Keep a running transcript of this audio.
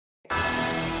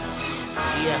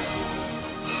Yeah.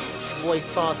 It's your boy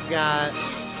Sauce God.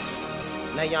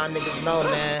 Let y'all niggas know,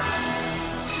 man.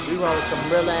 We run with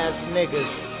some real ass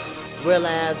niggas, real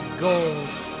ass goons,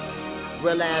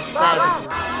 real ass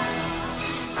savages.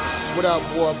 What up,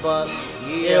 War Bucks?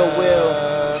 Yeah. Ill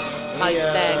Will, Tight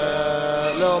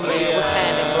Stacks, Lil Mann, what's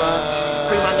happening, bruh?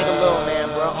 Free my nigga Lil Mann,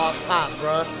 bruh, off top,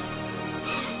 bruh.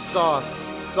 Sauce.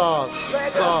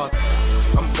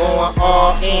 I'm going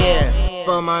all in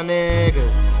for my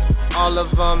niggas. All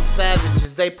of them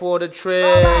savages, they pull the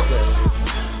trigger.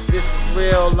 This is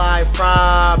real life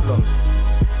problems,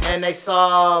 and they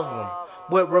solve them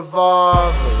with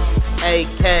revolvers,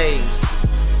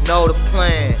 AKs. Know the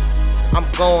plan. I'm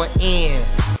going in.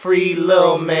 Free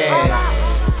Lil Mann.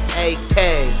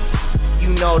 AK.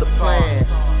 You know the plan.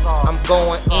 I'm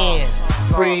going in.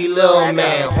 Free Lil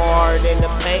Mann. Hard in the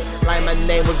paint like my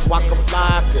name was Waka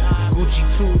Flocka. Gucci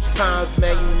 2 times,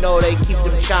 man, you know they keep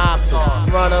them choppers.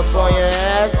 Run up on your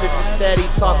ass if you steady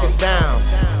talking down.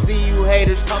 See you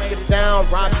haters talking down,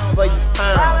 rock for you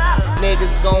pound.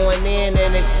 Niggas going in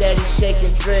and they steady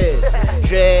shaking dreads.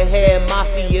 Dreadhead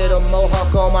mafia, the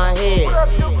mohawk on my head.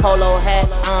 Polo hat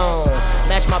on,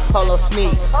 match my polo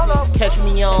sneaks. Catch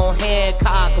me on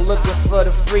Hancock looking for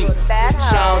the freaks.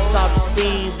 Shouts out to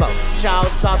Stevo,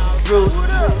 shouts out to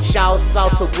Drewski, shouts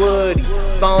out to Woody,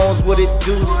 Bones with a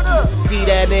dooski. See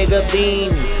that nigga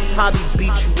Beanie, probably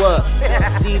beat you up.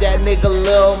 See that nigga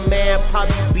Lil Mann,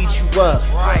 probably beat you up.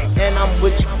 And I'm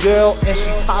with your girl and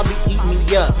she probably eat me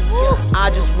up. I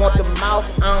just want the mouth,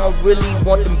 I don't really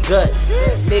want them guts.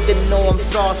 Nigga know I'm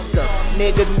sauced up,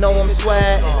 nigga know I'm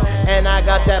sweating, and I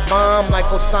got that bomb like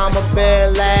Osama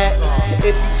bin Laden.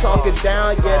 If you talk it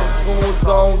down, yeah, the goons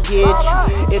gon' get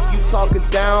you. If you talk it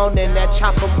down, then that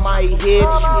chopper might hit you.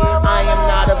 I am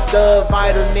not a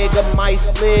divider, nigga might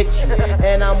split you.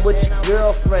 And I'm with your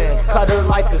girlfriend, cut her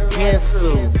like a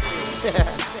Ginsu.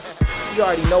 You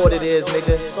already know what it is,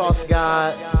 nigga. Sauce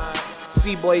God,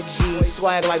 CboiG,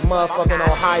 swag like motherfucking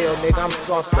Ohio, nigga. I'm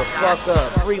sauced the fuck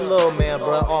up. Free Lil Mann,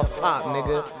 bruh, off top,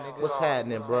 nigga. What's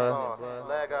happening, bruh?